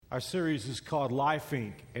Our series is called Life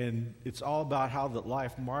Inc., and it's all about how that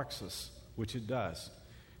life marks us, which it does.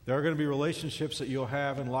 There are going to be relationships that you'll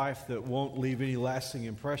have in life that won't leave any lasting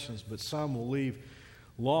impressions, but some will leave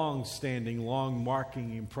long-standing,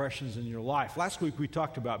 long-marking impressions in your life. Last week we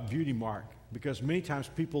talked about beauty mark, because many times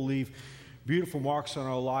people leave beautiful marks on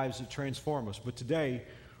our lives that transform us. But today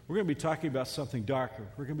we're going to be talking about something darker.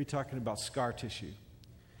 We're going to be talking about scar tissue.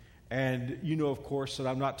 And you know, of course, that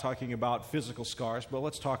I'm not talking about physical scars, but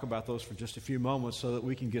let's talk about those for just a few moments so that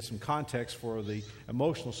we can get some context for the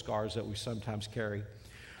emotional scars that we sometimes carry.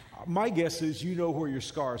 My guess is you know where your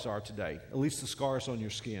scars are today, at least the scars on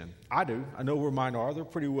your skin. I do. I know where mine are. They're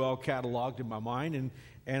pretty well cataloged in my mind,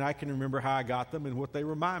 and I can remember how I got them and what they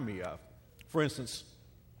remind me of. For instance,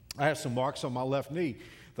 I have some marks on my left knee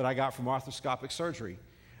that I got from arthroscopic surgery.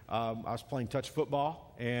 I was playing touch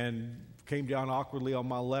football and came down awkwardly on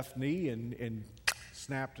my left knee and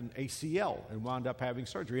snapped an ACL and wound up having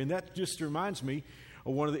surgery. And that just reminds me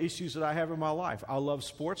of one of the issues that I have in my life. I love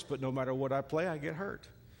sports, but no matter what I play, I get hurt.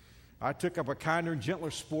 I took up a kinder and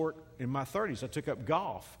gentler sport in my 30s. I took up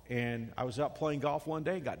golf, and I was out playing golf one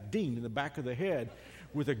day and got dinged in the back of the head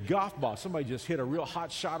with a golf ball. Somebody just hit a real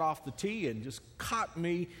hot shot off the tee and just caught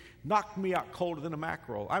me, knocked me out colder than a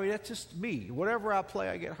mackerel. I mean, that's just me. Whatever I play,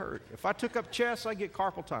 I get hurt. If I took up chess, I get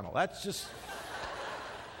carpal tunnel. That's just...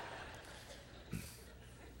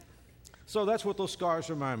 So that's what those scars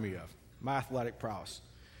remind me of, my athletic prowess.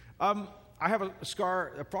 I have a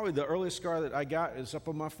scar, probably the earliest scar that I got is up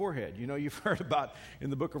on my forehead. You know, you've heard about in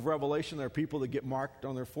the book of Revelation, there are people that get marked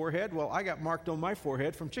on their forehead. Well, I got marked on my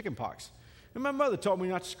forehead from chicken pox. And my mother told me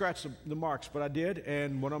not to scratch the marks, but I did,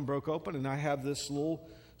 and one of them broke open, and I have this little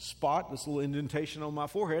spot, this little indentation on my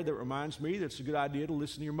forehead that reminds me that it's a good idea to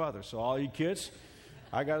listen to your mother. So all you kids,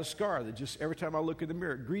 I got a scar that just every time I look in the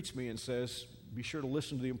mirror, it greets me and says, be sure to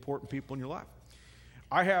listen to the important people in your life.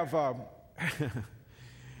 I have...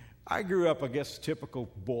 I grew up, I guess, a typical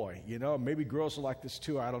boy, you know. Maybe girls are like this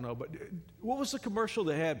too, I don't know. But what was the commercial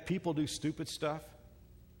that had people do stupid stuff?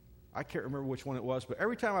 I can't remember which one it was, but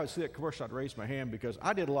every time I would see that commercial, I'd raise my hand because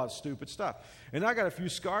I did a lot of stupid stuff. And I got a few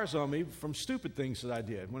scars on me from stupid things that I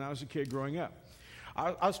did when I was a kid growing up.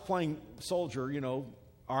 I was playing soldier, you know,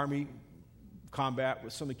 Army combat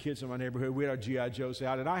with some of the kids in my neighborhood. We had our G.I. Joes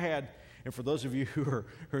out, and I had... And for those of you who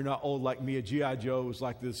are not old like me, a G.I. Joe was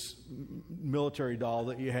like this military doll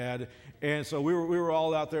that you had. And so we were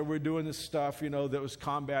all out there. We were doing this stuff, you know, that was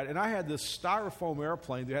combat. And I had this styrofoam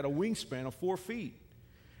airplane that had a wingspan of 4 feet.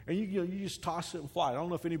 And you just toss it and fly. I don't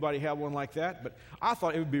know if anybody had one like that, but I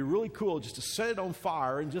thought it would be really cool just to set it on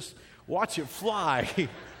fire and just watch it fly,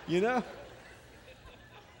 you know?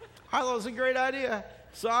 I thought it was a great idea.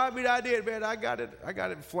 So I did, man. I got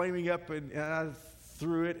it flaming up, and I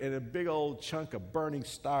threw it, and a big old chunk of burning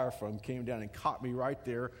styrofoam came down and caught me right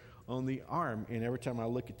there on the arm. And every time I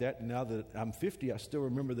look at that, now that I'm 50, I still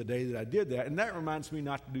remember the day that I did that. And that reminds me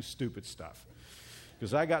not to do stupid stuff,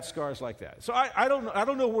 because I got scars like that. So I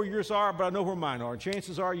don't know where yours are, but I know where mine are. And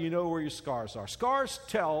chances are you know where your scars are. Scars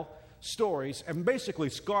tell stories, and basically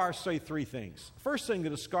scars say 3 things. First thing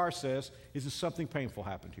that a scar says is that something painful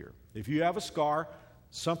happened here. If you have a scar,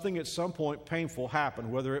 something at some point painful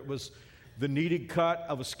happened, whether it was the needed cut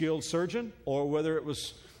of a skilled surgeon, or whether it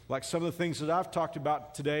was like some of the things that I've talked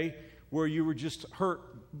about today, where you were just hurt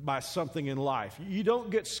by something in life. You don't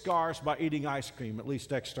get scars by eating ice cream, at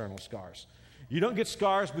least external scars. You don't get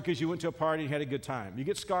scars because you went to a party and had a good time. You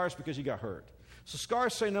get scars because you got hurt. So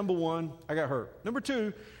scars say, number 1, I got hurt. Number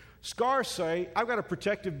 2, scars say, I've got a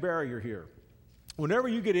protective barrier here. Whenever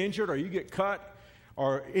you get injured or you get cut,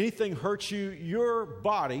 or anything hurts you, your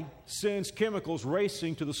body sends chemicals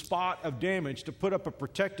racing to the spot of damage to put up a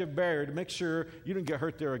protective barrier to make sure you don't get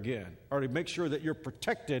hurt there again, or to make sure that you're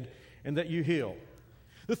protected and that you heal.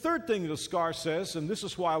 The third thing that a scar says, and this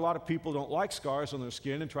is why a lot of people don't like scars on their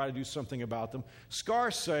skin and try to do something about them,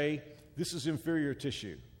 scars say this is inferior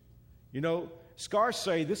tissue. You know, scars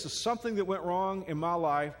say this is something that went wrong in my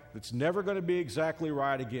life that's never going to be exactly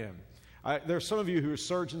right again. There are some of you who are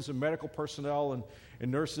surgeons and medical personnel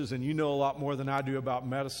and nurses, and you know a lot more than I do about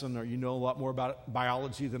medicine, or you know a lot more about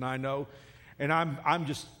biology than I know. And I'm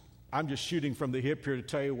just shooting from the hip here to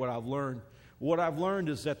tell you what I've learned. What I've learned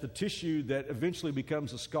is that the tissue that eventually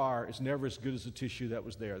becomes a scar is never as good as the tissue that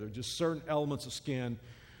was there. There are just certain elements of skin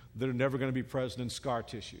that are never going to be present in scar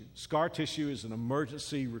tissue. Scar tissue is an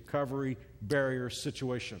emergency recovery barrier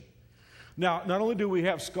situation. Now, not only do we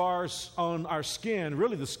have scars on our skin,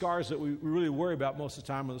 really the scars that we really worry about most of the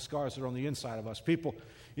time are the scars that are on the inside of us. People,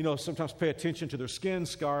 you know, sometimes pay attention to their skin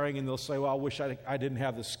scarring, and they'll say, well, I wish I didn't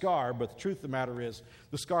have this scar. But the truth of the matter is,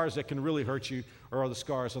 the scars that can really hurt you are the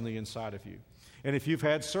scars on the inside of you. And if you've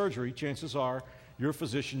had surgery, chances are your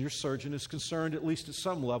physician, your surgeon is concerned, at least at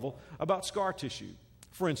some level, about scar tissue.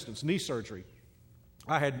 For instance, knee surgery.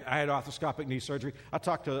 I had arthroscopic knee surgery. I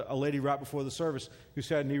talked to a lady right before the service who's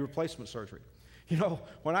had knee replacement surgery. You know,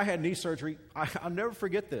 when I had knee surgery, I'll never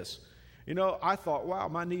forget this. You know, I thought, wow,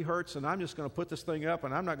 my knee hurts, and I'm just going to put this thing up,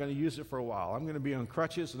 and I'm not going to use it for a while. I'm going to be on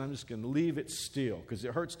crutches, and I'm just going to leave it still because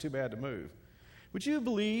it hurts too bad to move. Would you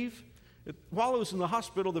believe that while I was in the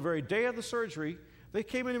hospital the very day of the surgery, they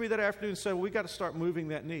came into me that afternoon and said, well, we've got to start moving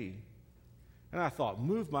that knee. And I thought,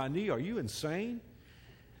 move my knee? Are you insane?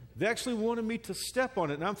 They actually wanted me to step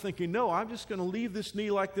on it, and I'm thinking, no, I'm just going to leave this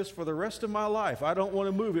knee like this for the rest of my life. I don't want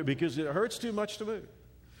to move it because it hurts too much to move.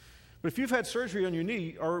 But if you've had surgery on your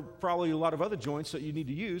knee, or probably a lot of other joints that you need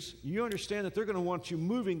to use, you understand that they're going to want you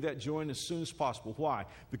moving that joint as soon as possible. Why?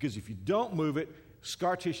 Because if you don't move it,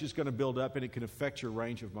 scar tissue is going to build up, and it can affect your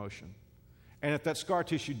range of motion. And if that scar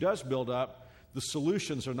tissue does build up, the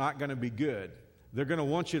solutions are not going to be good. They're going to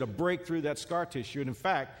want you to break through that scar tissue. And in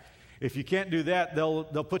fact, if you can't do that, they'll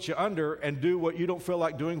put you under and do what you don't feel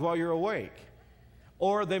like doing while you're awake.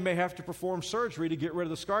 Or they may have to perform surgery to get rid of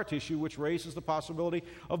the scar tissue, which raises the possibility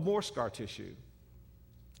of more scar tissue.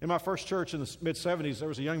 In my first church in the mid-'70s, there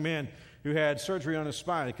was a young man who had surgery on his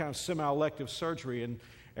spine, a kind of semi-elective surgery,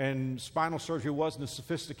 and spinal surgery wasn't as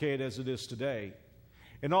sophisticated as it is today.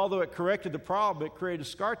 And although it corrected the problem, it created a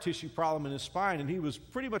scar tissue problem in his spine, and he was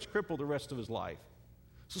pretty much crippled the rest of his life.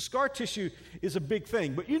 So scar tissue is a big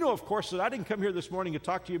thing. But you know, of course, that I didn't come here this morning to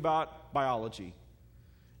talk to you about biology.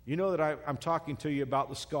 You know that I'm talking to you about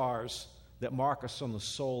the scars that mark us on the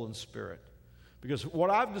soul and spirit. Because what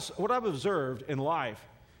I've observed in life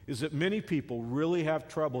is that many people really have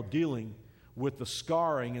trouble dealing with the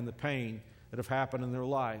scarring and the pain that have happened in their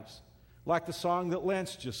lives. Like the song that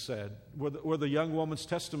Lance just said, where the young woman's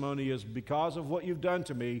testimony is, because of what you've done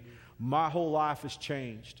to me, my whole life has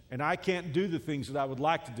changed, and I can't do the things that I would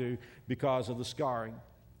like to do because of the scarring.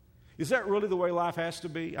 Is that really the way life has to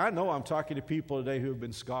be? I know I'm talking to people today who have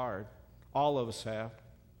been scarred. All of us have.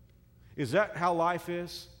 Is that how life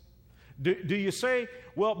is? Do you say,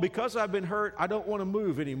 well, because I've been hurt, I don't want to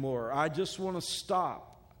move anymore. I just want to stop.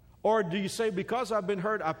 Or do you say, because I've been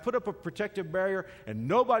hurt, I put up a protective barrier, and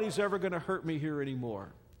nobody's ever going to hurt me here anymore?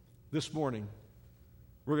 This morning,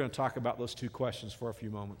 we're going to talk about those two questions for a few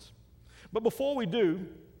moments. But before we do,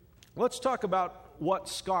 let's talk about what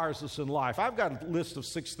scars us in life. I've got a list of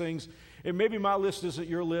 6 things, and maybe my list isn't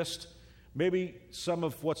your list. Maybe some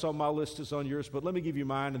of what's on my list is on yours, but let me give you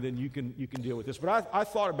mine, and then you can deal with this. But I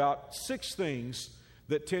thought about 6 things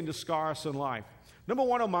that tend to scar us in life. Number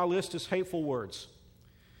 1 on my list is hateful words.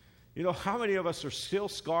 You know, how many of us are still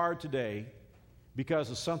scarred today because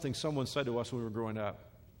of something someone said to us when we were growing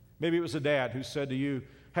up? Maybe it was a dad who said to you,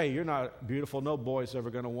 hey, you're not beautiful. No boy's ever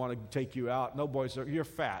going to want to take you out. You're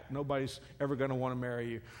fat. Nobody's ever going to want to marry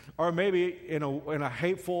you. Or maybe in a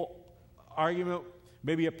hateful argument,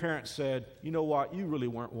 maybe a parent said, you know what, you really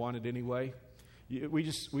weren't wanted anyway.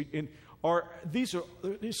 Or these are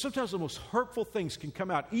sometimes the most hurtful things can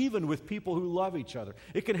come out, even with people who love each other.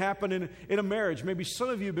 It can happen in a marriage. Maybe some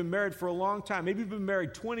of you have been married for a long time. Maybe you've been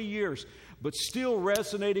married 20 years, but still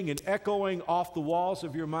resonating and echoing off the walls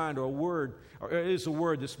of your mind, or it is a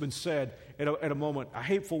word that's been said at a moment. A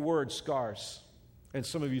hateful word scars. And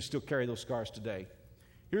some of you still carry those scars today.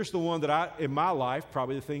 Here's the one that in my life,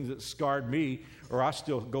 probably the things that scarred me, or I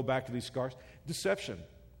still go back to these scars: deception.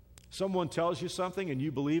 Someone tells you something and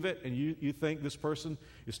you believe it, and you think this person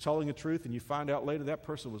is telling the truth, and you find out later that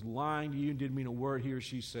person was lying to you and didn't mean a word he or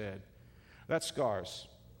she said. That scars.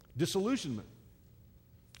 Disillusionment.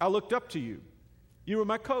 I looked up to you. You were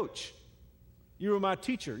my coach. You were my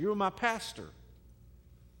teacher. You were my pastor.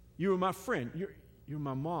 You were my friend. You're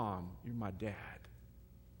my mom. You're my dad.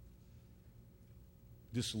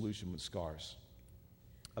 Disillusionment scars.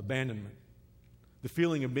 Abandonment. The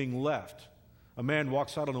feeling of being left. A man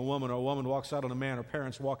walks out on a woman, or a woman walks out on a man, or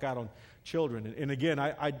parents walk out on children. And again,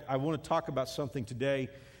 I want to talk about something today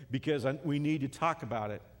because we need to talk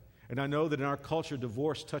about it. And I know that in our culture,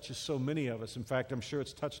 divorce touches so many of us. In fact, I'm sure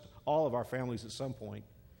it's touched all of our families at some point.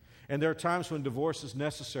 And there are times when divorce is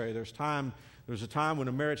necessary. There's a time when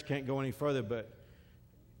a marriage can't go any further, but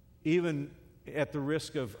even at the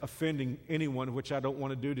risk of offending anyone, which I don't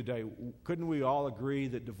want to do today, couldn't we all agree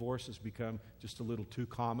that divorce has become just a little too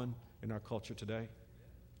common in our culture today?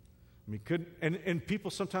 I mean, and people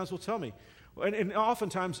sometimes will tell me, and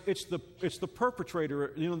oftentimes it's the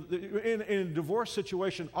perpetrator. You know, in a divorce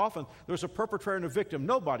situation, often there's a perpetrator and a victim.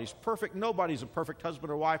 Nobody's perfect. Nobody's a perfect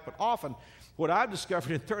husband or wife. But often, what I've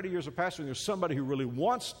discovered in 30 years of pastoring, there's somebody who really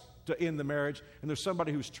wants to end the marriage, and there's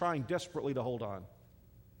somebody who's trying desperately to hold on.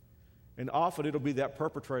 And often it'll be that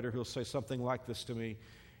perpetrator who'll say something like this to me.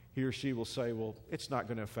 He or she will say, well, it's not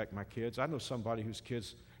going to affect my kids. I know somebody whose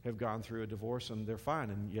kids have gone through a divorce and they're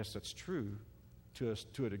fine. And yes, that's true to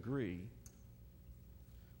a degree.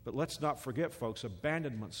 But let's not forget, folks,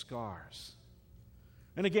 abandonment scars.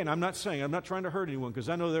 And again, I'm not trying to hurt anyone, because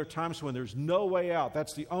I know there are times when there's no way out.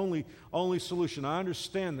 That's the only solution. I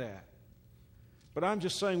understand that. But I'm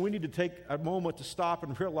just saying we need to take a moment to stop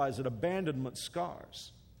and realize that abandonment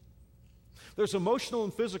scars. There's emotional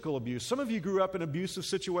and physical abuse. Some of you grew up in abusive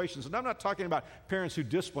situations, and I'm not talking about parents who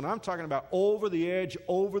discipline. I'm talking about over the edge,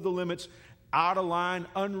 over the limits, out of line,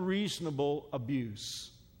 unreasonable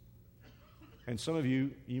abuse. And some of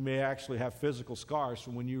you may actually have physical scars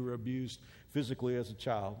from when you were abused physically as a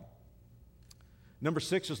child. Number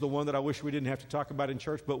 6 is the one that I wish we didn't have to talk about in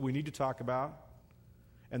church, but we need to talk about,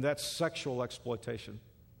 and that's sexual exploitation.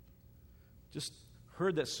 Just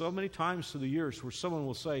heard that so many times through the years where someone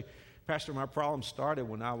will say, Pastor, my problem started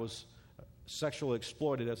when I was sexually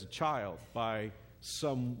exploited as a child by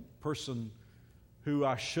some person who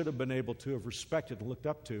I should have been able to have respected and looked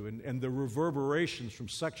up to. And the reverberations from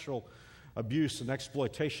sexual abuse and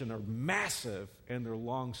exploitation are massive, and they're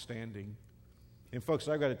long-standing. And folks,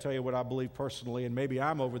 I've got to tell you what I believe personally, and maybe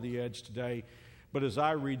I'm over the edge today, but as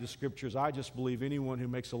I read the Scriptures, I just believe anyone who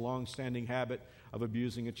makes a long-standing habit of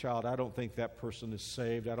abusing a child, I don't think that person is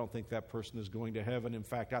saved. I don't think that person is going to heaven. In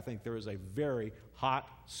fact, I think there is a very hot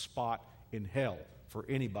spot in hell for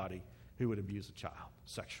anybody who would abuse a child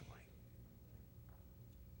sexually.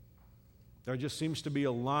 There just seems to be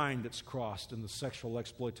a line that's crossed in the sexual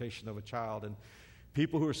exploitation of a child, and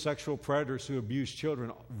people who are sexual predators who abuse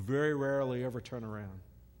children very rarely ever turn around.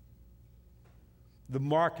 The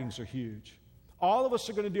markings are huge. All of us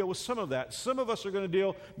are going to deal with some of that. Some of us are going to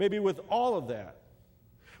deal maybe with all of that.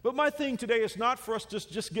 But my thing today is not for us to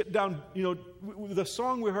just get down, the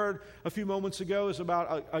song we heard a few moments ago is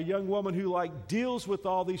about a young woman who deals with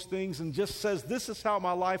all these things and just says, this is how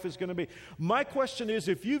my life is going to be. My question is,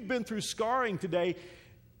 if you've been through scarring today,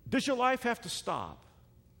 does your life have to stop?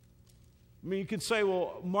 I mean, you can say,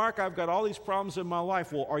 well, Mark, I've got all these problems in my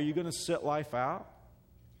life. Well, are you going to sit life out?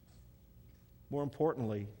 More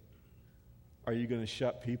importantly, are you going to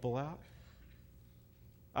shut people out?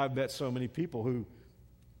 I've met so many people who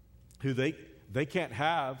they can't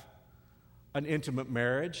have an intimate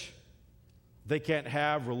marriage. They can't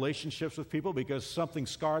have relationships with people because something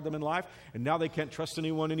scarred them in life, and now they can't trust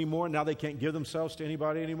anyone anymore. Now they can't give themselves to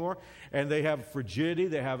anybody anymore. And they have frigidity,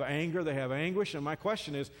 they have anger, they have anguish. And my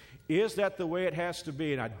question is that the way it has to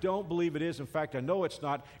be? And I don't believe it is. In fact, I know it's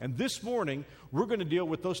not. And this morning, we're going to deal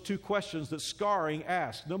with those two questions that scarring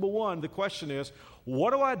asks. Number one, the question is,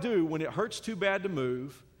 what do I do when it hurts too bad to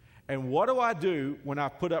move? And what do I do when I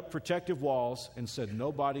put up protective walls and said,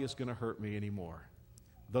 nobody is going to hurt me anymore?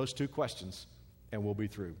 Those two questions, and we'll be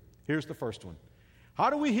through. Here's the first one. How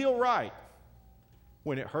do we heal right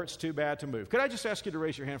when it hurts too bad to move? Could I just ask you to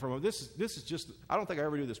raise your hand for a moment? This is just, I don't think I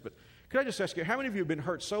ever do this, but could I just ask you, how many of you have been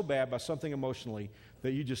hurt so bad by something emotionally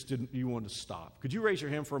that you wanted to stop? Could you raise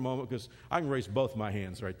your hand for a moment? Because I can raise both my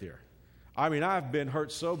hands right there. I mean, I've been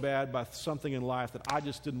hurt so bad by something in life that I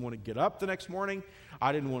just didn't want to get up the next morning.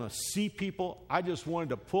 I didn't want to see people. I just wanted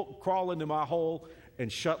to crawl into my hole and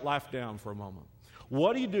shut life down for a moment.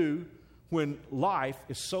 What do you do when life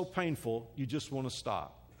is so painful you just want to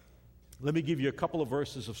stop? Let me give you a couple of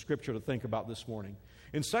verses of Scripture to think about this morning.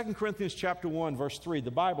 In 2 Corinthians chapter 1, verse 3, the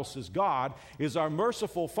Bible says, God is our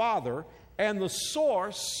merciful Father and the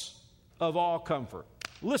source of all comfort.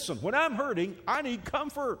 Listen, when I'm hurting, I need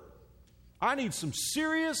comfort. I need some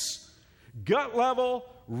serious, gut-level,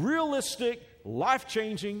 realistic,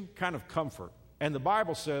 life-changing kind of comfort. And the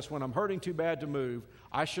Bible says when I'm hurting too bad to move,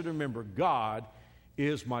 I should remember God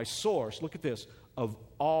is my source, look at this, of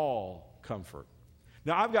all comfort.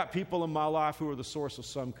 Now, I've got people in my life who are the source of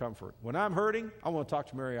some comfort. When I'm hurting, I want to talk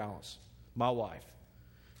to Mary Alice, my wife.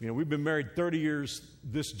 We've been married 30 years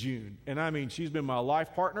this June. And I mean, she's been my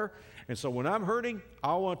life partner. And so when I'm hurting,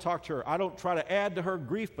 I want to talk to her. I don't try to add to her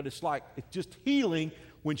grief, but it's just healing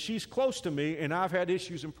when she's close to me and I've had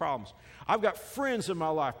issues and problems. I've got friends in my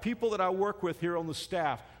life, people that I work with here on the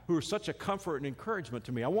staff who are such a comfort and encouragement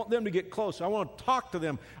to me. I want them to get close. I want to talk to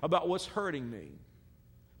them about what's hurting me.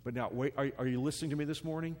 But now, wait, are you listening to me this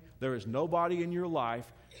morning? There is nobody in your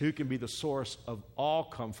life who can be the source of all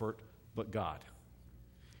comfort but God.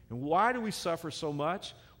 And why do we suffer so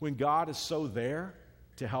much when God is so there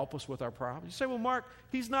to help us with our problems? You say, well, Mark,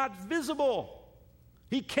 He's not visible.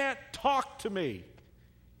 He can't talk to me.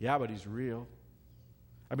 Yeah, but He's real.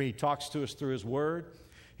 I mean, He talks to us through His Word.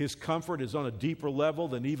 His comfort is on a deeper level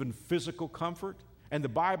than even physical comfort. And the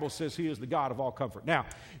Bible says He is the God of all comfort. Now,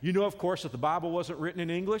 you know, of course, that the Bible wasn't written in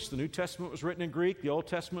English. The New Testament was written in Greek. The Old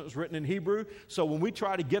Testament was written in Hebrew. So when we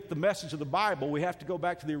try to get the message of the Bible, we have to go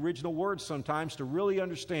back to the original words sometimes to really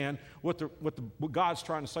understand what God's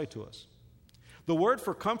trying to say to us. The word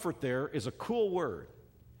for comfort there is a cool word.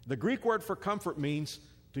 The Greek word for comfort means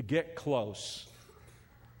to get close.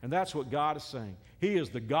 And that's what God is saying. He is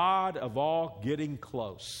the God of all getting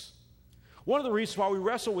close. One of the reasons why we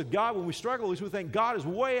wrestle with God when we struggle is we think God is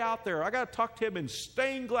way out there. I got to talk to Him in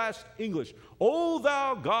stained glass English. O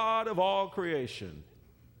thou God of all creation.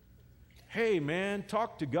 Hey, man,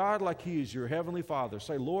 talk to God like He is your heavenly Father.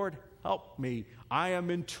 Say, Lord, help me. I am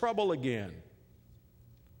in trouble again.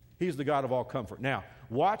 He's the God of all comfort. Now,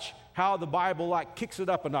 watch how the Bible kicks it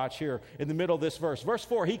up a notch here in the middle of this verse. Verse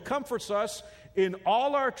 4, He comforts us in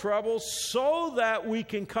all our troubles so that we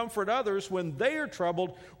can comfort others. When they are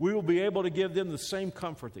troubled, we will be able to give them the same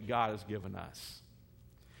comfort that God has given us.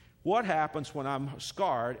 What happens when I'm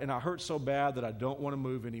scarred and I hurt so bad that I don't want to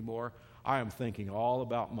move anymore? I am thinking all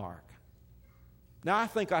about Mark. Now, I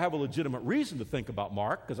think I have a legitimate reason to think about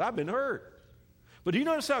Mark because I've been hurt. But do you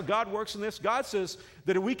notice how God works in this? God says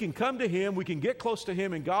that if we can come to Him, we can get close to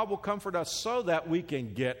Him, and God will comfort us so that we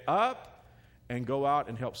can get up and go out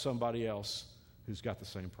and help somebody else who's got the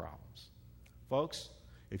same problems. Folks,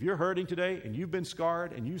 if you're hurting today and you've been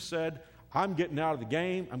scarred and you said, I'm getting out of the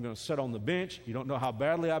game, I'm going to sit on the bench, you don't know how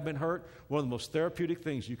badly I've been hurt, one of the most therapeutic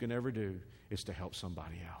things you can ever do is to help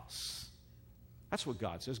somebody else. That's what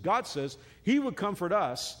God says. God says He would comfort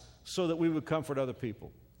us so that we would comfort other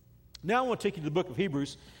people. Now I want to take you to the book of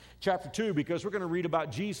Hebrews, chapter 2, because we're going to read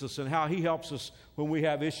about Jesus and how He helps us when we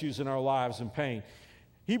have issues in our lives and pain.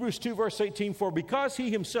 Hebrews 2, verse 18, for because He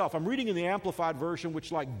Himself, I'm reading in the Amplified Version,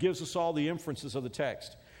 which gives us all the inferences of the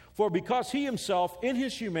text. For because He Himself, in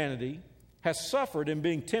His humanity, has suffered in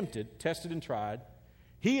being tempted, tested, and tried,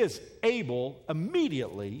 He is able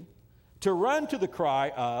immediately to run to the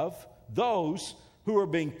cry of those who are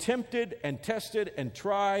being tempted and tested and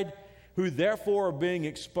tried, who therefore are being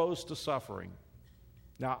exposed to suffering.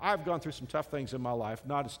 Now, I've gone through some tough things in my life,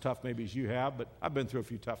 not as tough maybe as you have, but I've been through a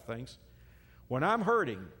few tough things. When I'm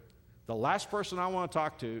hurting, the last person I want to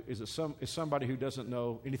talk to is somebody who doesn't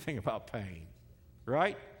know anything about pain,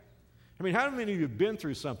 right? I mean, how many of you have been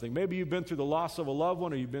through something? Maybe you've been through the loss of a loved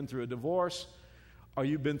one, or you've been through a divorce, or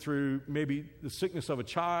you've been through maybe the sickness of a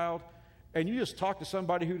child, and you just talk to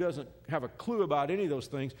somebody who doesn't have a clue about any of those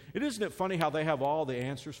things. Isn't it funny how they have all the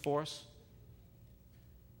answers for us?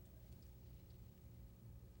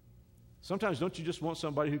 Sometimes don't you just want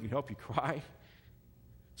somebody who can help you cry?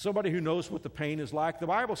 Somebody who knows what the pain is like. The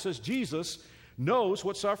Bible says Jesus knows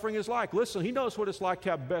what suffering is like. Listen, He knows what it's like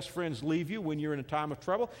to have best friends leave you when you're in a time of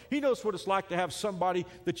trouble. He knows what it's like to have somebody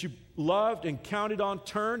that you loved and counted on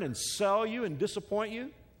turn and sell you and disappoint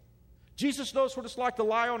you. Jesus knows what it's like to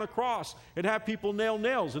lie on a cross and have people nail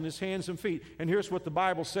nails in His hands and feet. And here's what the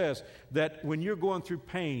Bible says, that when you're going through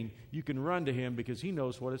pain, you can run to Him because He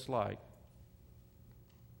knows what it's like.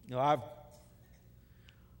 You know,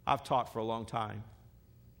 I've taught for a long time,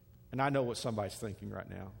 and I know what somebody's thinking right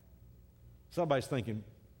now. Somebody's thinking,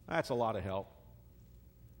 that's a lot of help.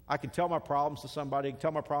 I can tell my problems to somebody, I can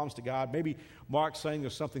tell my problems to God. Maybe Mark's saying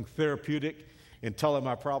there's something therapeutic in telling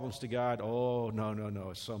my problems to God. Oh, no,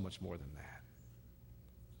 it's so much more than that.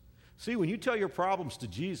 See, when you tell your problems to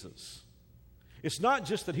Jesus, it's not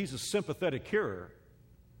just that He's a sympathetic hearer.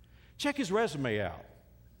 Check His resume out.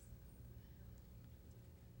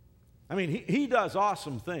 I mean, he does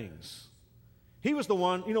awesome things. He was the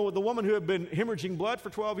one, the woman who had been hemorrhaging blood for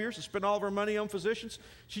 12 years and spent all of her money on physicians.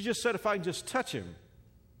 She just said, if I can just touch Him.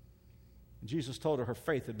 And Jesus told her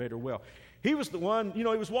faith had made her well. He was the one, he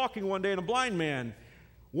was walking one day and a blind man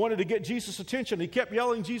wanted to get Jesus' attention. He kept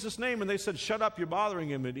yelling Jesus' name and they said, shut up, you're bothering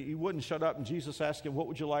him. And he wouldn't shut up. And Jesus asked him, what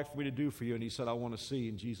would you like for me to do for you? And he said, I want to see.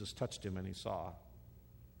 And Jesus touched him and he saw.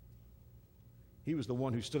 He was the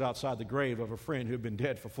one who stood outside the grave of a friend who had been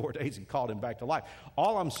dead for 4 days and called him back to life.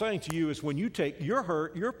 All I'm saying to you is when you take your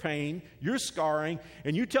hurt, your pain, your scarring,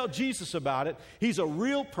 and you tell Jesus about it, He's a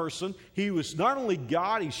real person. He was not only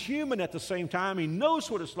God, He's human at the same time. He knows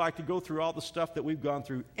what it's like to go through all the stuff that we've gone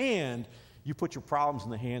through. And you put your problems in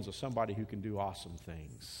the hands of somebody who can do awesome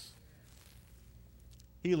things.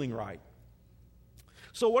 Healing right.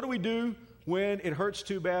 So what do we do when it hurts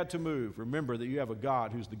too bad to move? Remember that you have a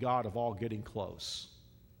God who's the God of all getting close.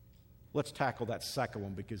 Let's tackle that second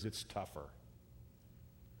one because it's tougher.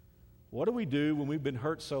 What do we do when we've been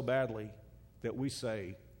hurt so badly that we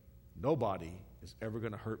say, nobody is ever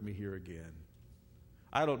going to hurt me here again?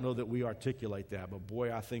 I don't know that we articulate that, but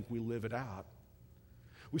boy, I think we live it out.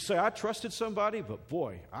 We say, I trusted somebody, but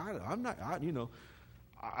boy, I'm not,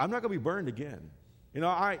 I'm not going to be burned again. You know,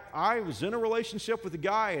 I was in a relationship with a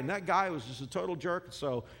guy, and that guy was just a total jerk.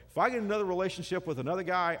 So if I get another relationship with another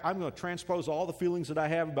guy, I'm going to transpose all the feelings that I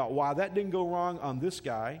have about why that didn't go wrong on this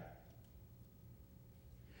guy.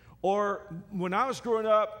 Or when I was growing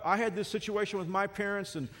up, I had this situation with my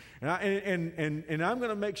parents, and I'm going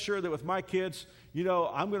to make sure that with my kids, you know,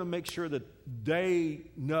 I'm going to make sure that they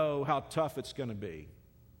know how tough it's going to be.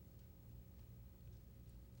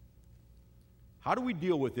 How do we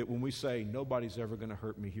deal with it when we say, nobody's ever going to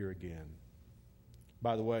hurt me here again?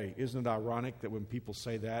 By the way, isn't it ironic that when people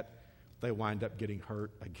say that, they wind up getting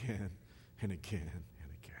hurt again and again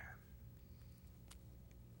and again?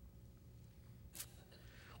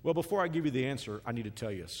 Well, before I give you the answer, I need to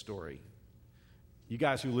tell you a story. You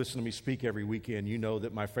guys who listen to me speak every weekend, you know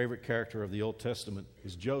that my favorite character of the Old Testament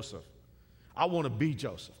is Joseph. I want to be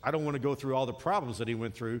Joseph. I don't want to go through all the problems that he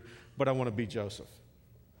went through, but I want to be Joseph.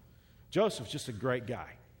 Joseph's just a great guy.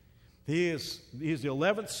 He is the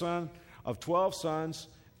 11th son of 12 sons,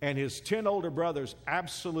 and his 10 older brothers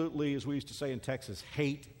absolutely, as we used to say in Texas,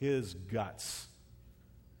 hate his guts.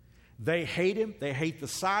 They hate him. They hate the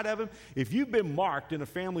sight of him. If you've been marked in a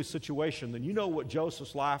family situation, then you know what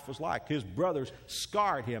Joseph's life was like. His brothers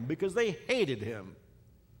scarred him because they hated him.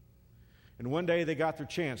 And one day they got their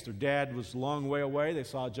chance. Their dad was a long way away. They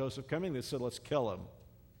saw Joseph coming. They said, let's kill him.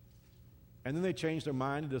 And then they changed their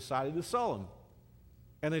mind and decided to sell him.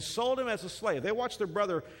 And they sold him as a slave. They watched their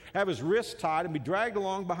brother have his wrists tied and be dragged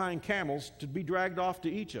along behind camels to be dragged off to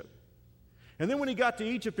Egypt. And then when he got to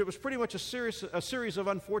Egypt, it was pretty much a series of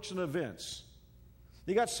unfortunate events.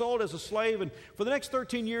 He got sold as a slave, and for the next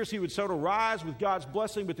 13 years, he would sort of rise with God's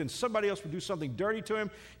blessing, but then somebody else would do something dirty to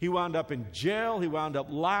him. He wound up in jail. He wound up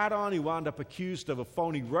lied on. He wound up accused of a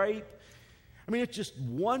phony rape. I mean, it's just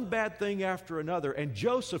one bad thing after another. And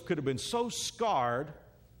Joseph could have been so scarred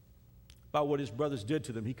by what his brothers did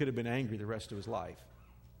to them, he could have been angry the rest of his life.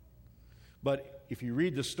 But if you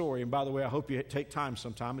read the story, and by the way, I hope you take time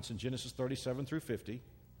sometime. It's in Genesis 37 through 50,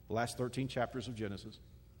 the last 13 chapters of Genesis.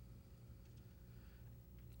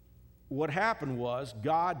 What happened was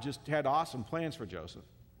God just had awesome plans for Joseph.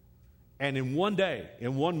 And in one day,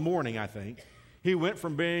 in one morning, I think, he went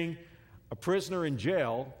from being a prisoner in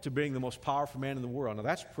jail to being the most powerful man in the world. Now,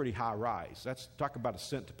 that's pretty high rise. Talk about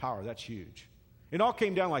ascent to power. That's huge. It all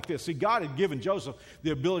came down like this. See, God had given Joseph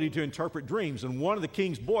the ability to interpret dreams, and one of the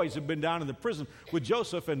king's boys had been down in the prison with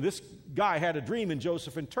Joseph, and this guy had a dream, and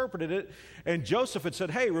Joseph interpreted it, and Joseph had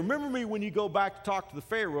said, hey, remember me when you go back to talk to the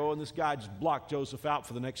Pharaoh, and this guy just blocked Joseph out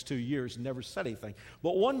for the next 2 years and never said anything.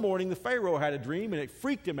 But one morning, the Pharaoh had a dream, and it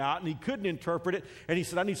freaked him out, and he couldn't interpret it, and he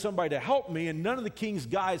said, I need somebody to help me, and none of the king's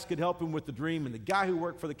guys could help him with the dream, and the guy who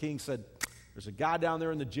worked for the king said, there's a guy down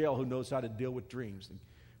there in the jail who knows how to deal with dreams. And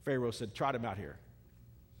Pharaoh said, trot him out here.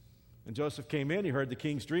 And Joseph came in, he heard the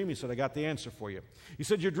king's dream, he said, I got the answer for you. He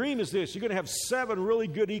said, your dream is this, you're going to have 7 really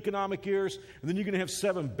good economic years, and then you're going to have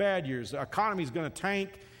 7 bad years. The economy's going to tank,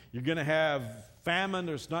 you're going to have famine,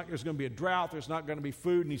 there's going to be a drought, there's not going to be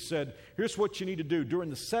food. And he said, here's what you need to do. During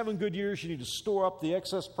the 7 good years, you need to store up the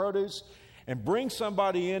excess produce and bring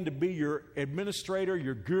somebody in to be your administrator,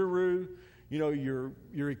 your guru, you know,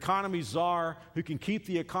 your economy czar, who can keep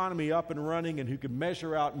the economy up and running and who can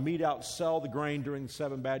measure out, mete out, sell the grain during the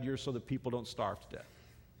 7 bad years so that people don't starve to death.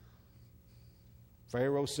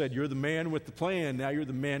 Pharaoh said, you're the man with the plan, now you're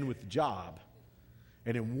the man with the job.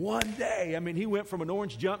 And in one day, I mean, he went from an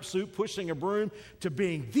orange jumpsuit pushing a broom to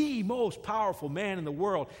being the most powerful man in the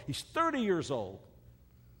world. He's 30 years old.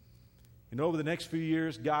 And over the next few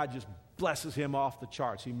years, God just blesses him off the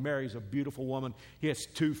charts. He marries a beautiful woman. He has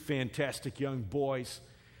 2 fantastic young boys.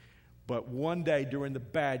 But one day during the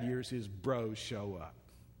bad years, his bros show up.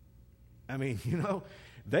 I mean, you know,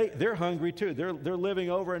 they're hungry too. They're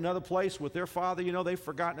living over another place with their father. You know, they've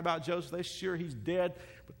forgotten about Joseph. They're sure he's dead.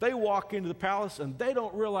 But they walk into the palace and they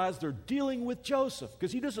don't realize they're dealing with Joseph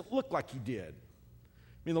because he doesn't look like he did.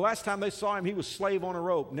 I mean, the last time they saw him, he was slave on a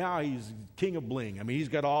rope. Now he's king of bling. I mean, he's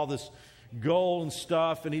got all this gold and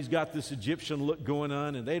stuff, and he's got this Egyptian look going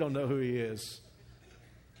on, and they don't know who he is.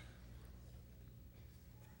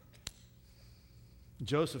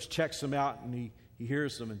 Joseph checks them out, and he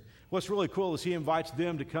hears them. And what's really cool is he invites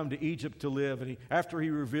them to come to Egypt to live. And after he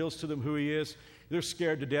reveals to them who he is, they're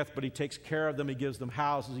scared to death, but he takes care of them. He gives them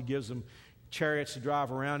houses. He gives them chariots to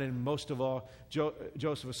drive around. And most of all,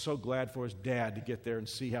 Joseph is so glad for his dad to get there and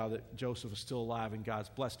see how that Joseph is still alive and God's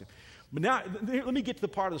blessed him. But now, let me get to the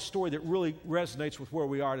part of the story that really resonates with where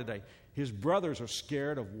we are today. His brothers are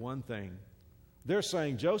scared of one thing. They're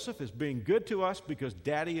saying Joseph is being good to us because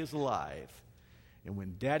Daddy is alive. And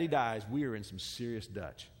when Daddy dies, we are in some serious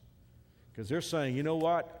Dutch. Because they're saying, you know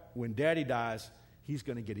what? When Daddy dies, he's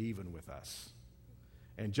going to get even with us.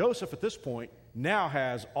 And Joseph, at this point, now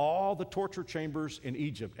has all the torture chambers in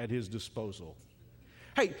Egypt at his disposal.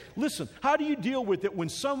 Hey, listen, how do you deal with it when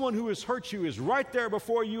someone who has hurt you is right there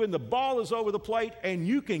before you and the ball is over the plate and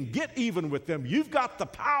you can get even with them? You've got the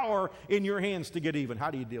power in your hands to get even.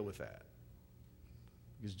 How do you deal with that?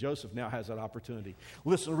 Because Joseph now has that opportunity.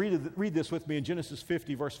 Listen, read this with me in Genesis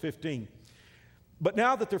 50, verse 15. But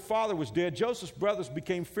now that their father was dead, Joseph's brothers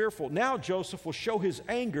became fearful. Now Joseph will show his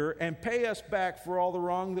anger and pay us back for all the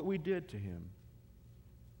wrong that we did to him.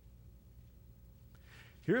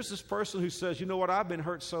 Here's this person who says, you know what, I've been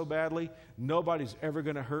hurt so badly, nobody's ever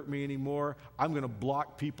going to hurt me anymore. I'm going to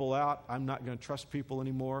block people out. I'm not going to trust people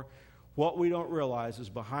anymore. What we don't realize is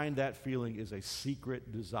behind that feeling is a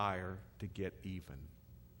secret desire to get even.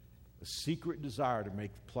 A secret desire to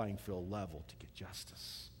make the playing field level, to get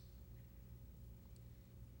justice.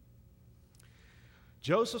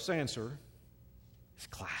 Joseph's answer is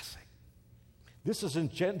classic. This is in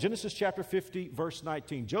Genesis chapter 50, verse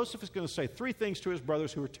 19. Joseph is going to say three things to his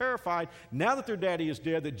brothers who are terrified now that their daddy is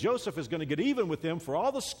dead, that Joseph is going to get even with them for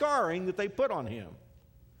all the scarring that they put on him.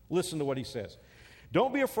 Listen to what he says.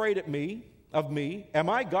 Don't be afraid of me. Am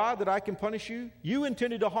I God that I can punish you? You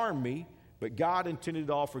intended to harm me, but God intended it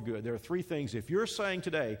all for good. There are three things. If you're saying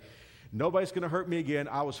today, nobody's going to hurt me again.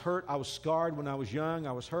 I was hurt. I was scarred when I was young.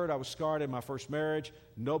 I was hurt. I was scarred in my first marriage.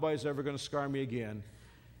 Nobody's ever going to scar me again.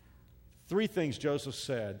 Three things Joseph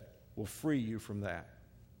said will free you from that.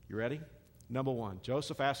 You ready? Number one,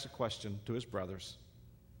 Joseph asked a question to his brothers.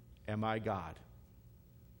 Am I God?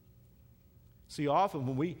 See, often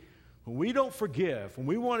when we don't forgive, when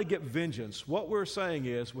we want to get vengeance, what we're saying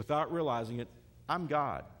is, without realizing it, I'm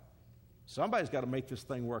God. Somebody's got to make this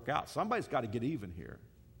thing work out. Somebody's got to get even here.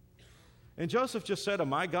 And Joseph just said,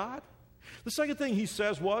 am I God? The second thing he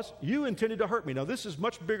says was, you intended to hurt me. Now, this is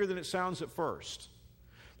much bigger than it sounds at first.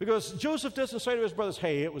 Because Joseph doesn't say to his brothers,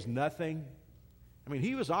 hey, it was nothing. I mean,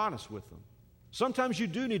 he was honest with them. Sometimes you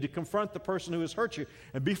do need to confront the person who has hurt you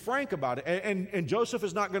and be frank about it. And Joseph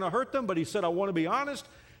is not going to hurt them, but he said, I want to be honest.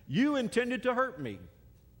 You intended to hurt me.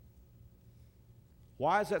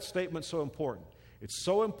 Why is that statement so important? It's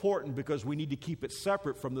so important because we need to keep it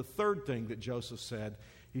separate from the third thing that Joseph said.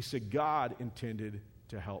 He said, God intended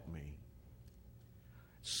to help me.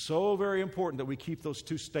 So very important that we keep those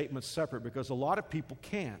two statements separate because a lot of people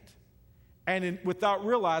can't. And without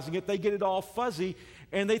realizing it, they get it all fuzzy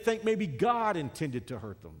and they think maybe God intended to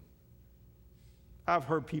hurt them. I've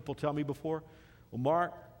heard people tell me before, well,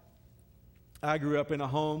 Mark, I grew up in a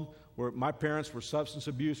home where my parents were substance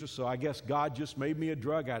abusers, so I guess God just made me a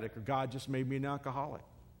drug addict or God just made me an alcoholic.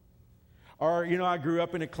 Or, I grew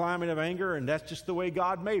up in a climate of anger and that's just the way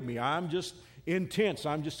God made me. I'm just intense.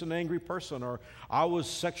 I'm just an angry person. Or I was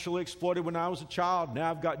sexually exploited when I was a child. Now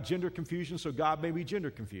I've got gender confusion, so God made me gender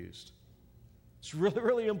confused. It's really,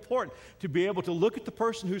 really important to be able to look at the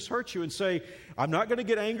person who's hurt you and say, I'm not going to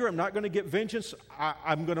get anger. I'm not going to get vengeance.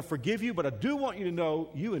 I'm going to forgive you, but I do want you to know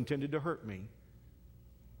you intended to hurt me.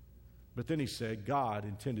 But then he said, God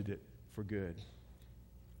intended it for good.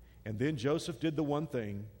 And then Joseph did the one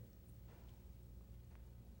thing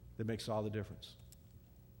that makes all the difference.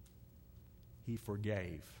 He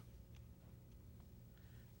forgave.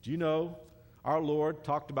 Do you know our Lord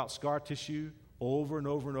talked about scar tissue over and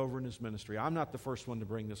over and over in his ministry? I'm not the first one to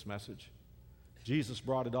bring this message. Jesus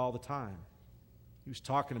brought it all the time. He was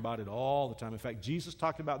talking about it all the time. In fact, Jesus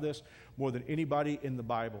talked about this more than anybody in the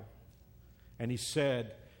Bible. And he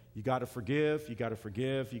said, you got to forgive, you got to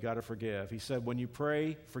forgive, you got to forgive. He said, when you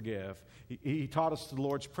pray, forgive. He taught us the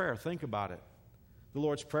Lord's Prayer. Think about it. The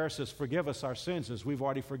Lord's Prayer says, forgive us our sins as we've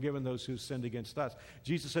already forgiven those who've sinned against us.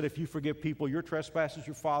 Jesus said, if you forgive people your trespasses,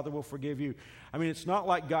 your Father will forgive you. I mean, it's not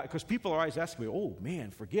like God, because people are always asking me, oh,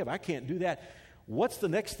 man, forgive. I can't do that. What's the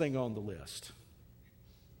next thing on the list?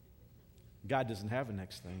 God doesn't have a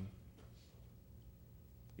next thing.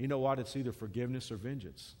 You know what? It's either forgiveness or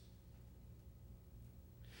vengeance.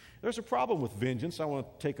 There's a problem with vengeance. I want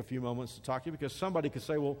to take a few moments to talk to you because somebody could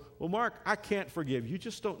say, well, Mark, I can't forgive. You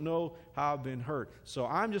just don't know how I've been hurt. So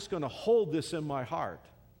I'm just going to hold this in my heart.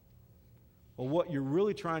 Well, what you're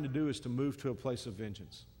really trying to do is to move to a place of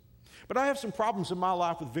vengeance. But I have some problems in my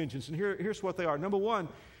life with vengeance, and here's what they are. Number one,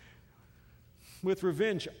 with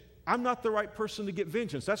revenge, I'm not the right person to get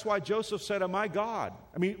vengeance. That's why Joseph said, am I God?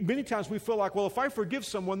 I mean, many times we feel like, well, if I forgive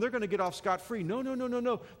someone, they're going to get off scot-free.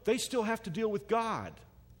 No. They still have to deal with God.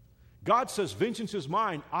 God says, vengeance is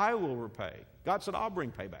mine, I will repay. God said, I'll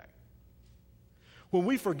bring payback. When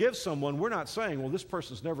we forgive someone, we're not saying, well, this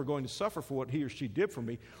person's never going to suffer for what he or she did for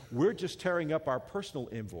me. We're just tearing up our personal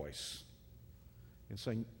invoice and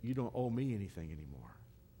saying, you don't owe me anything anymore.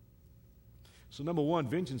 So number one,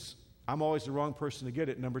 vengeance, I'm always the wrong person to get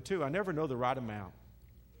it. Number two, I never know the right amount.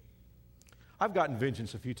 I've gotten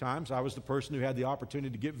vengeance a few times. I was the person who had the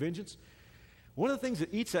opportunity to get vengeance. One of the things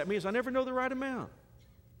that eats at me is I never know the right amount.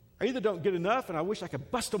 I either don't get enough and I wish I could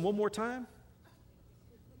bust them one more time,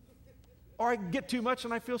 or I get too much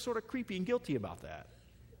and I feel sort of creepy and guilty about that.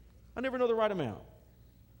 I never know the right amount.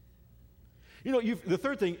 You know, the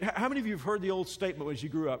third thing, how many of you have heard the old statement as you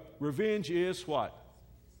grew up? Revenge is what?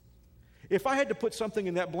 If I had to put something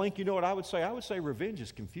in that blank, you know what I would say? I would say revenge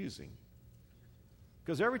is confusing.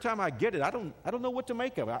 Because every time I get it, I don't know what to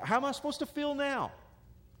make of it. How am I supposed to feel now?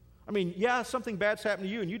 I mean, yeah, something bad's happened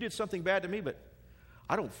to you and you did something bad to me, but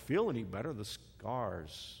I don't feel any better. The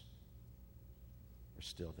scars are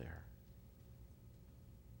still there.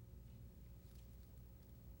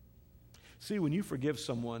 See, when you forgive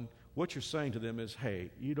someone, what you're saying to them is, hey,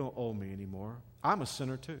 you don't owe me anymore. I'm a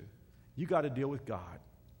sinner too. You got to deal with God.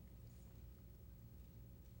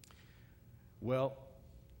 Well,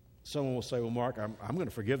 someone will say, well, Mark, I'm going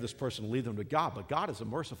to forgive this person and lead them to God, but God is a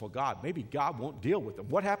merciful God. Maybe God won't deal with them.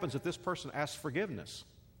 What happens if this person asks forgiveness?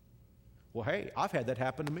 Well, hey, I've had that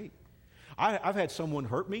happen to me. I've had someone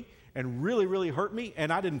hurt me and really, really hurt me,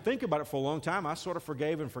 and I didn't think about it for a long time. I sort of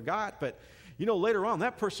forgave and forgot, but you know, later on,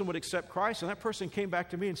 that person would accept Christ, and that person came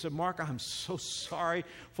back to me and said, Mark, I'm so sorry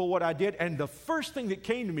for what I did. And the first thing that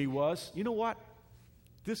came to me was, you know what?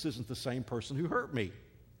 This isn't the same person who hurt me.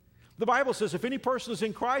 The Bible says if any person is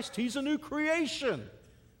in Christ, he's a new creation.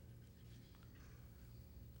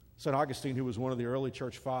 St. Augustine, who was one of the early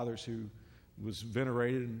church fathers who was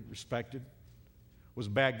venerated and respected, was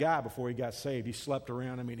a bad guy before he got saved. He slept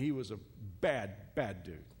around. I mean, he was a bad, bad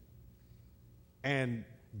dude. And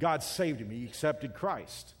God saved him. He accepted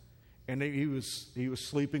Christ. And he was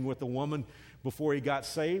sleeping with a woman before he got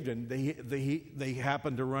saved, and they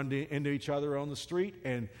happened to run into each other on the street,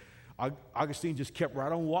 and Augustine just kept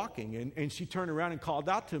right on walking, and she turned around and called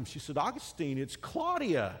out to him. She said, Augustine, it's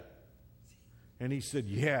Claudia. And he said,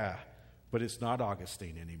 yeah, but it's not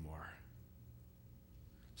Augustine anymore.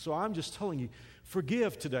 So I'm just telling you,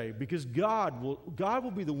 forgive today, because God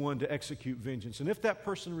will be the one to execute vengeance. And if that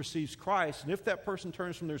person receives Christ, and if that person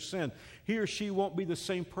turns from their sin, he or she won't be the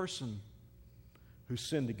same person who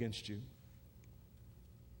sinned against you.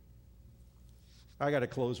 I got to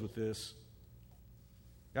close with this.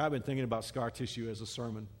 I've been thinking about scar tissue as a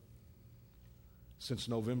sermon since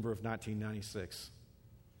November of 1996.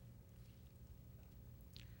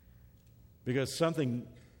 Because something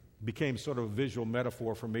became sort of a visual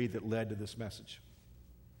metaphor for me that led to this message.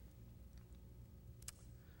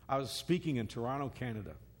 I was speaking in Toronto,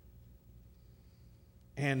 Canada.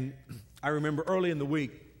 And I remember early in the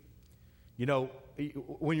week, you know,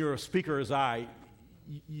 when you're a speaker as I,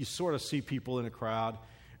 you sort of see people in a crowd,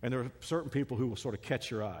 and there are certain people who will sort of catch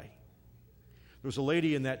your eye. There was a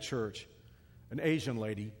lady in that church, an Asian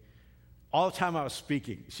lady. All the time I was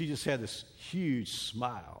speaking, she just had this huge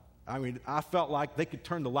smile. I mean, I felt like they could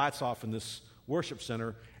turn the lights off in this worship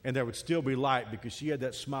center and there would still be light, because she had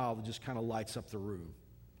that smile that just kind of lights up the room.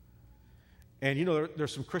 And, you know,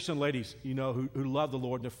 there's some Christian ladies, you know, who love the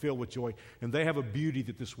Lord and are filled with joy, and they have a beauty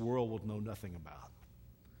that this world will know nothing about.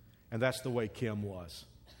 And that's the way Kim was.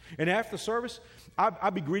 And after the service,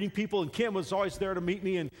 I'd be greeting people, and Kim was always there to meet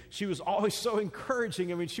me, and she was always so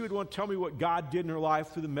encouraging. I mean, she would want to tell me what God did in her life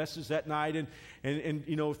through the message that night, and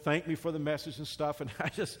you know, thank me for the message and stuff. And I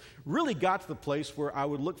just really got to the place where I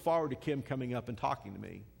would look forward to Kim coming up and talking to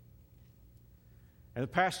me. And the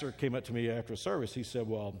pastor came up to me after a service. He said,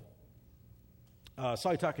 well, I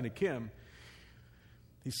saw you talking to Kim.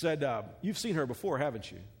 He said, you've seen her before,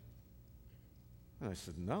 haven't you? And I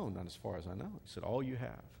said, no, not as far as I know. He said, oh, you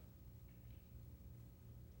have.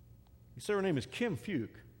 He said her name is Kim Fuke,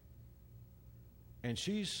 and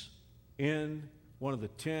she's in one of the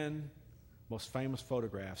 10 most famous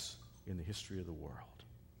photographs in the history of the world.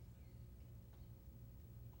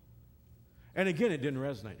 And again, it didn't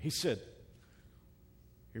resonate. He said,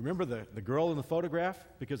 you remember the girl in the photograph?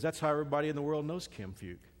 Because that's how everybody in the world knows Kim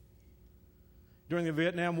Fuke. During the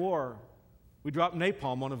Vietnam War, we dropped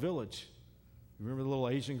napalm on a village. Remember the little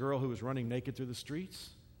Asian girl who was running naked through the streets?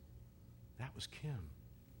 That was Kim.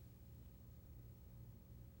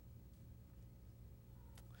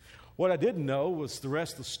 What I didn't know was the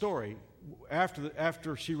rest of the story.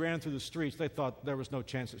 After she ran through the streets, they thought there was no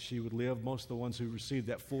chance that she would live. Most of the ones who received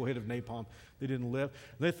that full hit of napalm, they didn't live.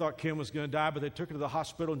 They thought Kim was going to die, but they took her to the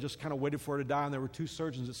hospital and just kind of waited for her to die. And there were 2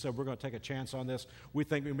 surgeons that said, we're going to take a chance on this. We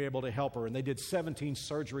think we may be able to help her. And they did 17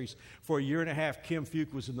 surgeries. For a year and a half, Kim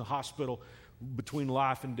Fuke was in the hospital between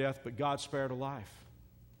life and death, but God spared her life.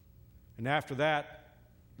 And after that,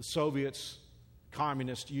 the Soviets,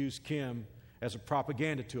 communists, used Kim as a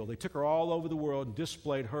propaganda tool. They took her all over the world and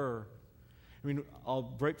displayed her. I mean, I'll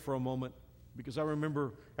break for a moment because I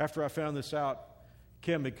remember after I found this out,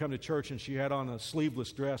 Kim had come to church and she had on a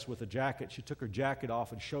sleeveless dress with a jacket. She took her jacket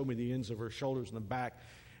off and showed me the ends of her shoulders and the back.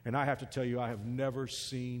 And I have to tell you, I have never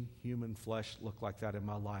seen human flesh look like that in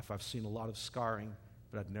my life. I've seen a lot of scarring,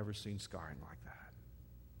 but I've never seen scarring like that.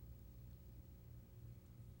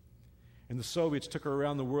 And the Soviets took her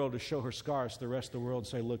around the world to show her scars to the rest of the world and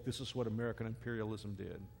say, look, this is what American imperialism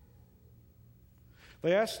did.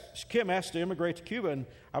 Kim asked to immigrate to Cuba, and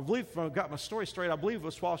I believe, if I got my story straight, I believe it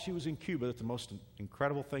was while she was in Cuba that the most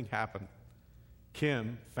incredible thing happened.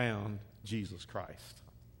 Kim found Jesus Christ,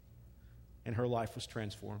 and her life was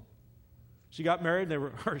transformed. She got married,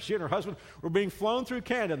 and she and her husband were being flown through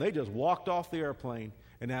Canada, and they just walked off the airplane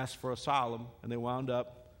and asked for asylum, and they wound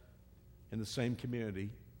up in the same community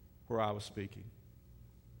where I was speaking.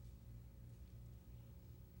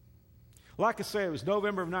 Like I say, it was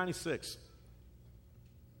November of 96.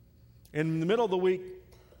 In the middle of the week,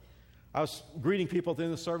 I was greeting people at the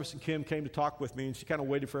end of the service, and Kim came to talk with me, and she kind of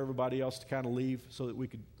waited for everybody else to kind of leave so that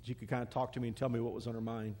she could kind of talk to me and tell me what was on her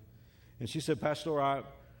mind. And she said, Pastor,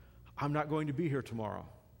 I'm not going to be here tomorrow.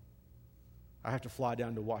 I have to fly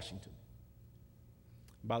down to Washington.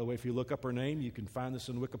 By the way, if you look up her name, you can find this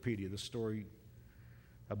in Wikipedia, the story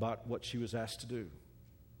about what she was asked to do.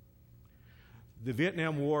 The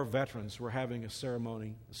Vietnam War veterans were having a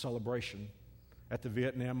ceremony, a celebration, at the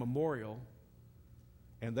Vietnam Memorial,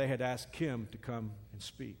 and they had asked Kim to come and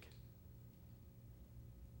speak.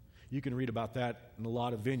 You can read about that in a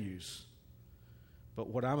lot of venues, but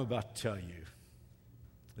what I'm about to tell you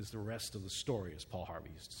is the rest of the story, as Paul Harvey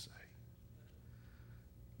used to say.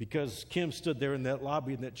 Because Kim stood there in that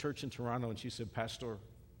lobby in that church in Toronto, and she said, Pastor,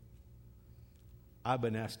 I've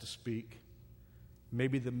been asked to speak.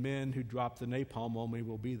 Maybe the men who dropped the napalm on me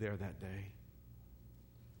will be there that day.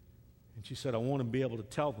 And she said, I want to be able to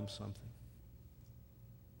tell them something.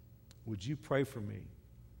 Would you pray for me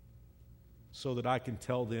so that I can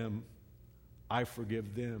tell them I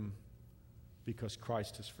forgive them because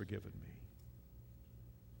Christ has forgiven me?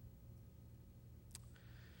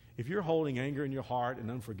 If you're holding anger in your heart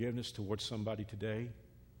and unforgiveness towards somebody today,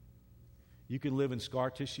 you can live in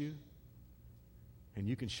scar tissue and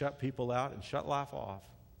you can shut people out and shut life off.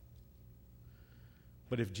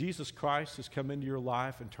 But if Jesus Christ has come into your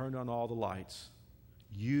life and turned on all the lights,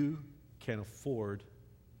 you can afford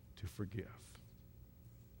to forgive.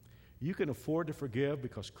 You can afford to forgive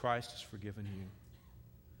because Christ has forgiven you.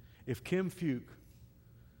 If Kim Fuke,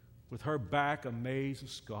 with her back a maze of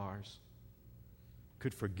scars,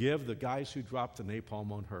 could forgive the guys who dropped the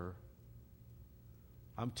napalm on her,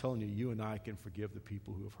 I'm telling you, you and I can forgive the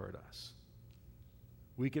people who have hurt us.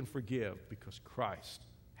 We can forgive because Christ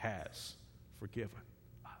has forgiven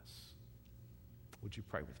us. Would you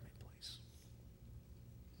pray with me, please?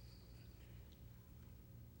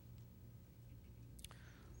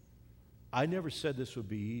 I never said this would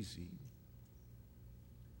be easy,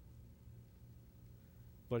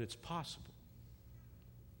 but it's possible.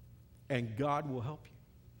 And God will help you.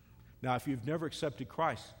 Now, if you've never accepted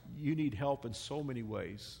Christ, you need help in so many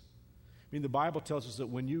ways. I mean, the Bible tells us that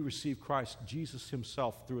when you receive Christ, Jesus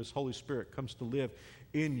himself, through his Holy Spirit, comes to live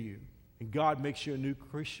in you. And God makes you a new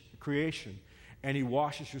creation. And he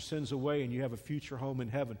washes your sins away, and you have a future home in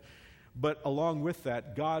heaven. But along with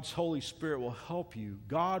that, God's Holy Spirit will help you.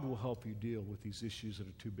 God will help you deal with these issues that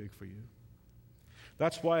are too big for you.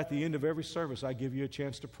 That's why at the end of every service, I give you a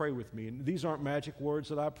chance to pray with me. And these aren't magic words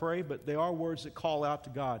that I pray, but they are words that call out to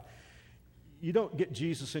God. You don't get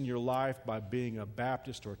Jesus in your life by being a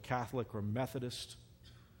Baptist or a Catholic or Methodist.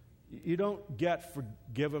 You don't get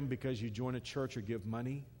forgiven because you join a church or give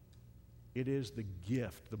money. It is the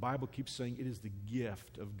gift. The Bible keeps saying it is the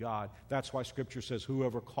gift of God. That's why Scripture says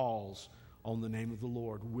whoever calls on the name of the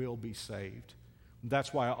Lord will be saved.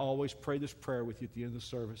 That's why I always pray this prayer with you at the end of the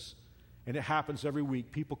service. And it happens every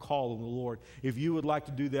week. People call on the Lord. If you would like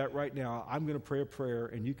to do that right now, I'm going to pray a prayer,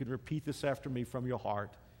 and you can repeat this after me from your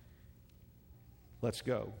heart. Let's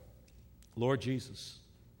go. Lord Jesus,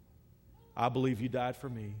 I believe you died for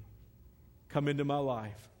me. Come into my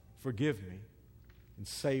life. Forgive me and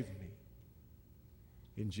save me.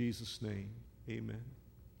 In Jesus' name, amen.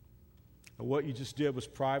 And what you just did was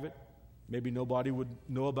private. Maybe nobody would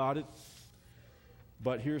know about it.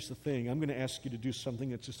 But here's the thing. I'm going to ask you to do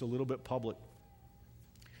something that's just a little bit public.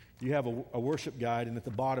 You have a worship guide, and at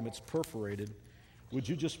the bottom it's perforated. Would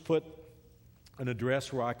you just put an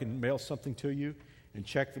address where I can mail something to you and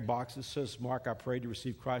check the box that says, Mark, I prayed to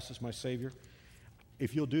receive Christ as my Savior?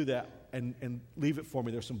 if you'll do that and leave it for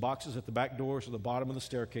me, there's some boxes at the back doors or the bottom of the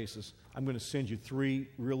staircases. I'm going to send you 3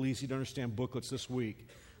 real easy to understand booklets this week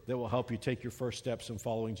that will help you take your first steps in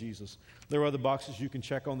following Jesus. There are other boxes you can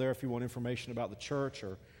check on there if you want information about the church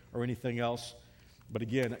or anything else. But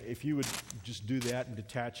again, if you would just do that and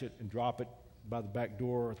detach it and drop it by the back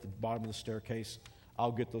door or at the bottom of the staircase,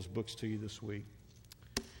 I'll get those books to you this week.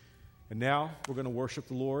 And now we're going to worship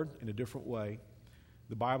the Lord in a different way.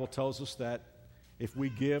 The Bible tells us that if we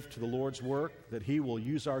give to the Lord's work, that He will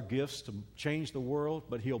use our gifts to change the world,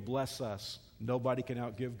 but He'll bless us. Nobody can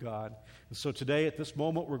outgive God. And so today, at this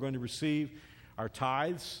moment, we're going to receive our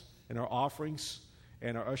tithes and our offerings,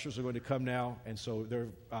 and our ushers are going to come now. And so there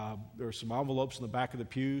are some envelopes in the back of the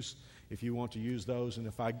pews if you want to use those. And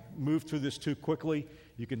if I move through this too quickly,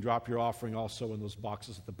 you can drop your offering also in those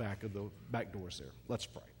boxes at the back of the back doors there. Let's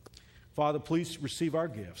pray. Father, please receive our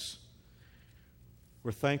gifts.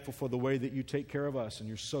 We're thankful for the way that you take care of us, and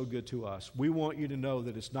you're so good to us. We want you to know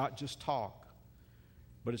that it's not just talk,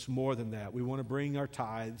 but it's more than that. We want to bring our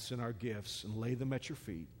tithes and our gifts and lay them at your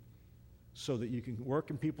feet so that you can work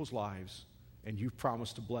in people's lives, and you've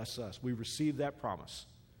promised to bless us. We receive that promise.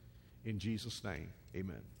 In Jesus' name,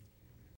 amen.